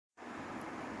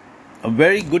A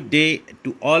very good day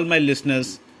to all my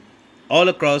listeners all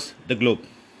across the globe.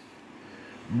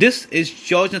 This is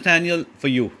George Nathaniel for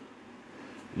you.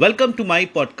 Welcome to my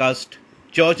podcast,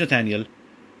 George Nathaniel,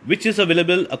 which is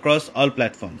available across all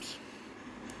platforms.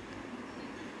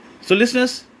 So,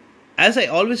 listeners, as I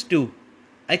always do,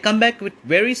 I come back with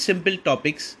very simple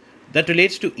topics that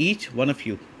relates to each one of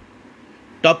you.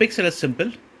 Topics that are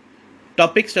simple,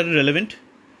 topics that are relevant,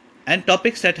 and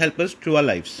topics that help us through our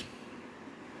lives.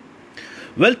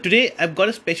 Well, today I've got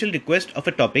a special request of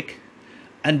a topic,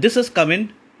 and this has come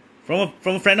in from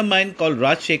a friend of mine called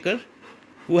Raj Shekhar,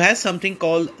 who has something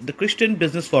called the Christian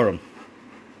Business Forum.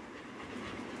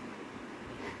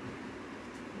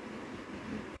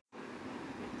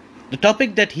 The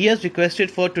topic that he has requested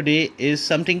for today is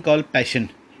something called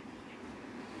passion.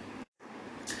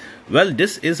 Well,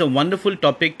 this is a wonderful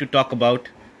topic to talk about,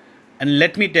 and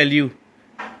let me tell you,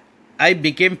 I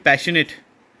became passionate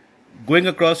going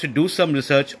across to do some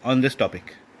research on this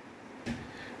topic.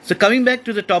 So, coming back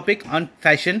to the topic on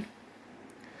passion.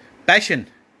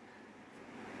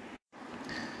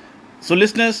 So,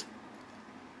 listeners,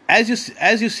 as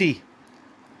you see,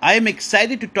 I am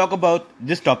excited to talk about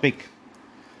this topic,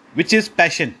 which is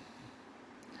passion.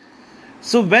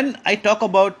 So, when I talk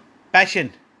about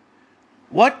passion,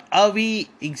 what are we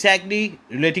exactly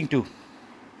relating to?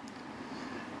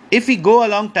 If we go a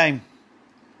long time,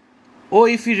 or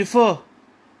if we refer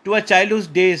to our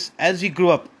childhood days as we grew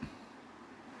up,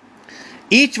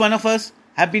 each one of us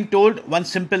have been told one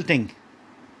simple thing: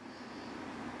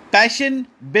 passion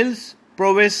builds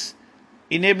prowess,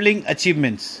 enabling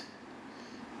achievements.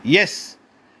 Yes,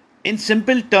 in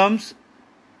simple terms,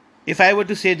 if I were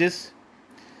to say this,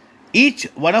 each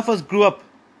one of us grew up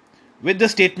with the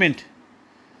statement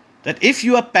that if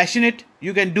you are passionate,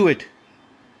 you can do it.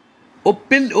 Or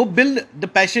build the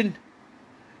passion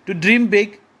to dream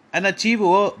big and achieve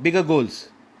over bigger goals.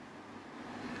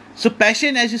 So,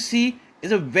 passion, as you see,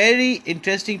 is a very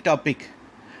interesting topic,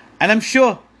 and I'm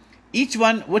sure each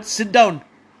one would sit down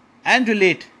and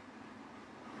relate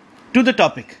to the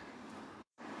topic.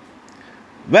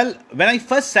 Well, when I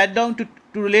first sat down to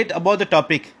relate about the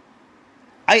topic,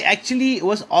 I actually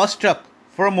was awestruck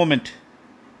for a moment.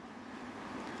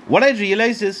 What I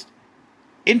realized is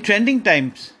in trending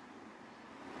times,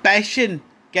 passion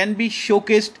can be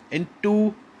showcased in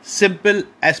two simple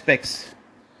aspects.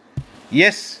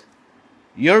 Yes,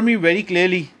 hear me very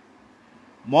clearly.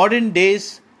 Modern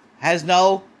days has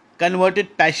now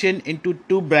converted passion into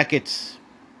two brackets.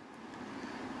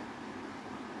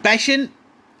 Passion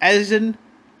as in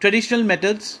traditional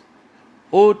methods,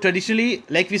 or traditionally,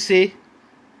 like we say,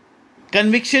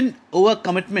 conviction over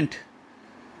commitment.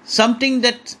 Something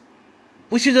that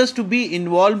pushes us to be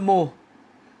involved more,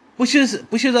 pushes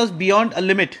us beyond a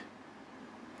limit,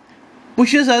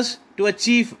 pushes us to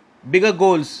achieve bigger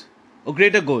goals or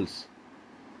greater goals.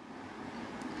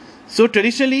 So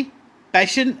traditionally,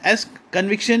 passion as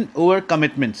conviction over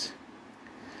commitments.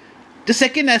 The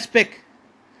second aspect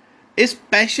is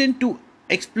passion to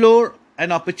explore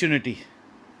an opportunity.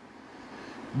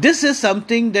 This is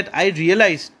something that I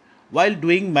realized while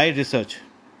doing my research.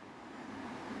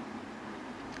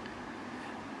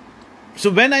 So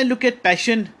when I look at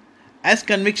passion as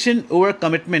conviction over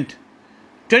commitment,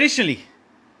 traditionally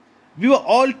we were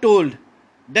all told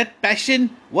that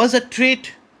passion was a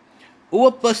trait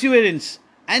over perseverance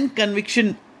and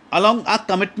conviction along our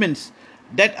commitments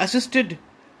that assisted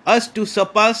us to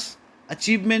surpass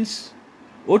achievements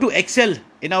or to excel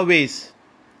in our ways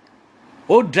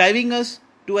or driving us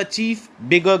to achieve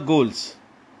bigger goals.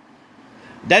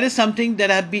 That is something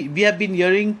that we have been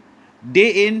hearing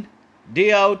day in,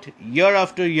 day out, year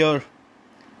after year,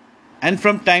 and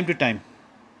from time to time.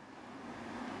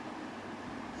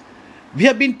 We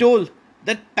have been told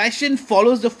that passion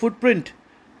follows the footprint,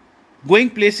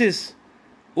 going places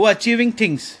or achieving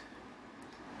things.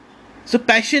 So,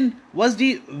 passion was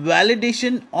the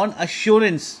validation on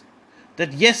assurance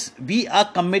that yes, we are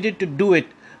committed to do it,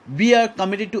 we are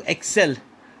committed to excel,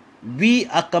 we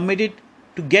are committed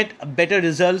to get better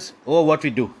results over what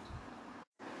we do.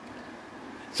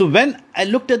 So, when I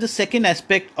looked at the second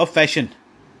aspect of passion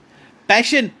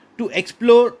to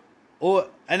explore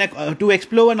to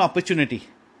explore an opportunity.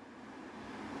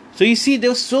 So, you see,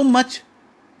 there was so much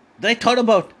that I thought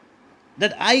about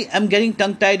that I am getting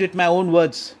tongue tied with my own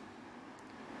words.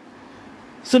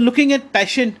 So, looking at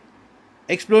passion,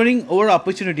 exploring over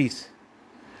opportunities,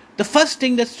 the first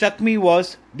thing that struck me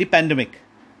was the pandemic.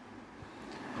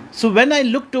 So, when I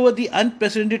looked over the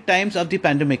unprecedented times of the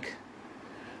pandemic,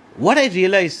 what I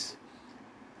realized,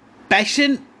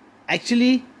 passion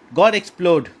actually got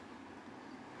explored,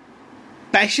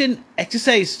 passion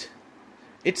exercised,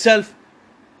 itself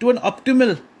to an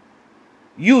optimal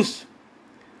use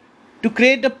to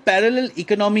create a parallel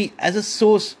economy as a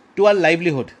source to our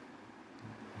livelihood.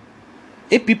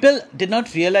 If people did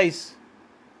not realize,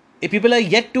 if people are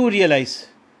yet to realize,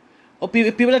 or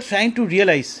people are trying to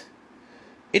realize,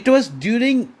 it was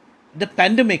during the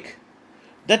pandemic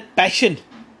that passion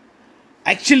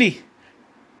actually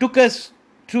took us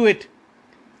through it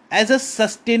as a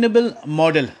sustainable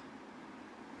model.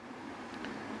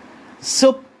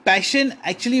 So, passion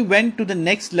actually went to the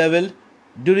next level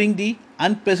during the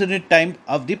unprecedented time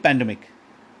of the pandemic.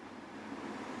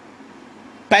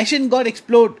 Passion got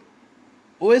explored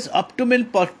over its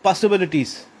optimal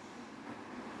possibilities.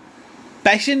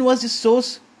 Passion was the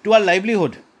source to our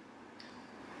livelihood.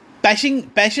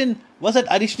 Passion was an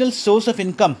additional source of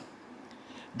income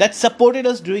that supported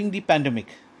us during the pandemic.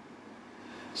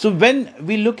 So when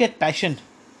we look at passion,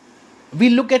 we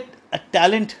look at a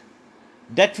talent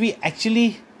that we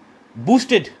actually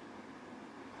boosted,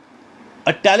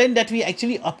 a talent that we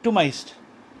actually optimized,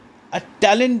 a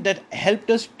talent that helped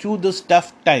us through those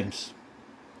tough times.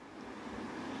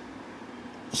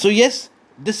 So, yes,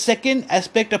 the second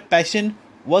aspect of passion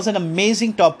was an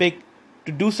amazing topic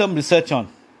to do some research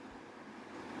on.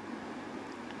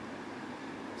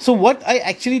 So, what I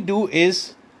actually do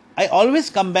is I always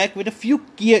come back with a few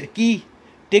key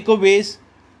takeaways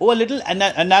or a little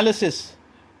analysis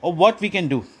of what we can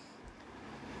do.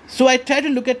 So, I try to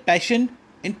look at passion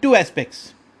in two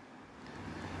aspects.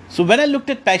 So, when I looked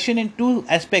at passion in two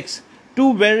aspects,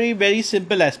 two very, very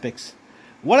simple aspects,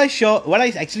 what I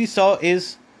actually saw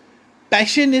is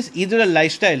passion is either a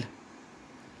lifestyle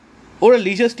or a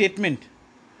leisure statement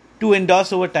to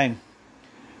endorse over time.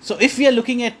 So if we are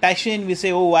looking at passion, we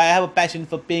say, oh, I have a passion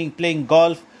for playing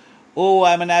golf. Oh,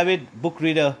 I'm an avid book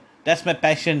reader. That's my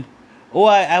passion. Oh,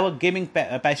 I have a gaming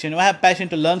passion. Oh, I have passion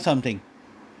to learn something.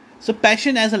 So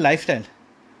passion as a lifestyle.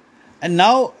 And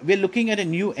now we're looking at a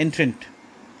new entrant.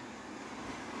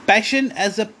 Passion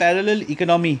as a parallel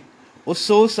economy or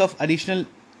source of additional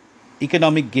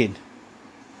economic gain.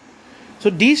 So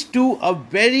these two are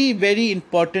very, very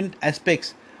important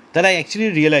aspects that I actually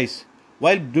realized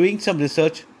while doing some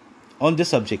research on this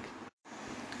subject.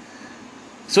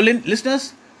 So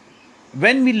listeners,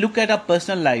 when we look at our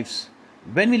personal lives,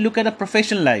 when we look at our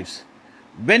professional lives,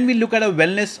 when we look at our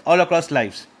wellness all across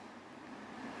lives,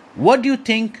 what do you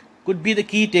think could be the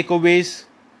key takeaways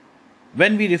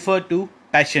when we refer to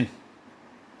passion?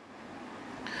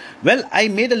 Well, I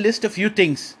made a list of few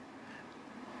things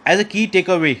as a key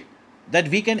takeaway that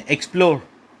we can explore.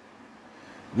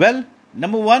 Well,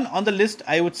 number one on the list,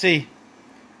 I would say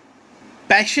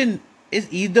passion is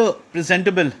either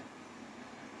presentable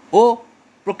or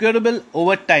procurable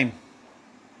over time.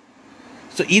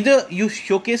 So either you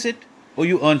showcase it or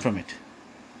you earn from it.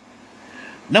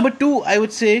 Number two, I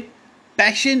would say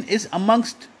passion is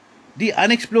amongst the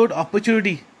unexplored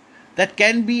opportunity that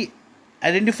can be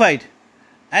identified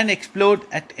and explored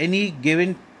at any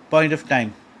given point of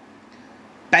time.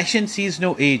 Passion sees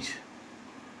no age.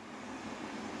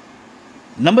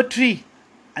 Number three,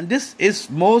 and this is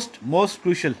most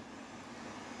crucial,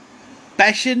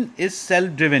 passion is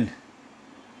self-driven.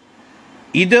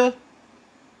 Either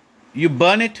you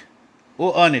burn it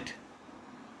or earn it.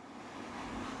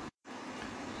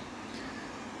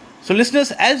 So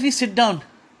listeners, as we sit down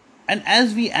and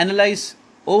as we analyze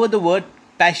over the word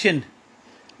passion,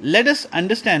 let us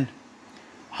understand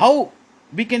how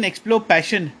we can explore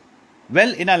passion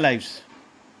well in our lives,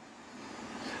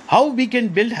 how we can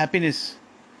build happiness,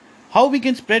 how we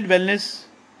can spread wellness,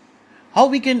 how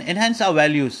we can enhance our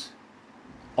values,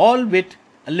 all with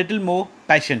a little more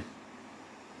passion.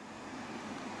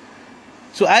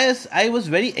 So as I was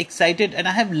very excited and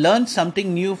I have learned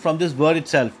something new from this word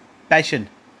itself, passion,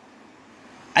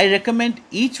 I recommend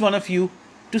each one of you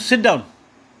to sit down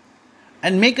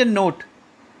and make a note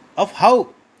of how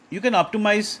you can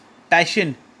optimize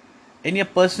passion in your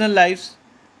personal lives,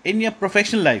 in your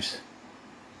professional lives,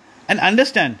 and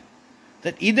understand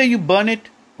that either you burn it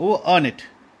or earn it.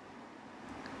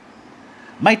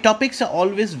 My topics are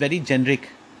always very generic.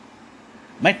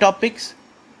 My topics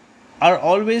are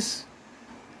always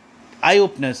eye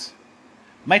openers.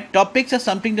 My topics are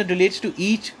something that relates to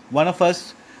each one of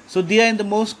us, so they are in the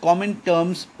most common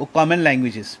terms or common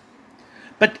languages.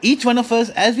 But each one of us,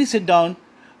 as we sit down,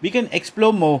 we can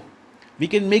explore more, we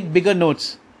can make bigger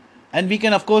notes, and we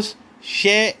can, of course,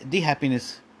 share the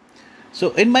happiness.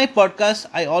 So, in my podcast,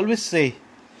 I always say,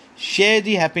 share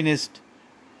the happiness,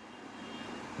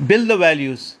 build the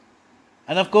values,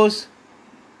 and of course,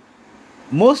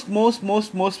 most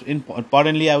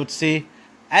importantly, I would say,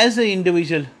 as an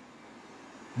individual,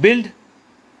 build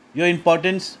your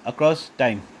importance across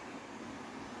time.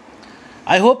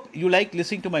 I hope you like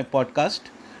listening to my podcast.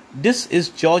 This is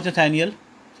George Nathaniel.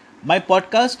 My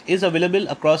podcast is available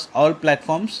across all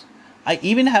platforms. I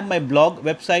even have my blog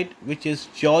website, which is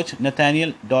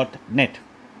georgenathaniel.net.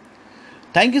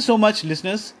 Thank you so much,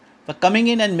 listeners, for coming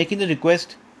in and making the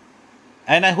request.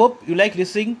 And I hope you like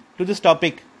listening to this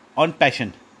topic on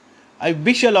passion. I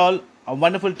wish you all a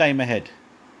wonderful time ahead.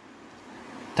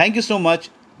 Thank you so much.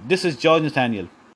 This is George Nathaniel.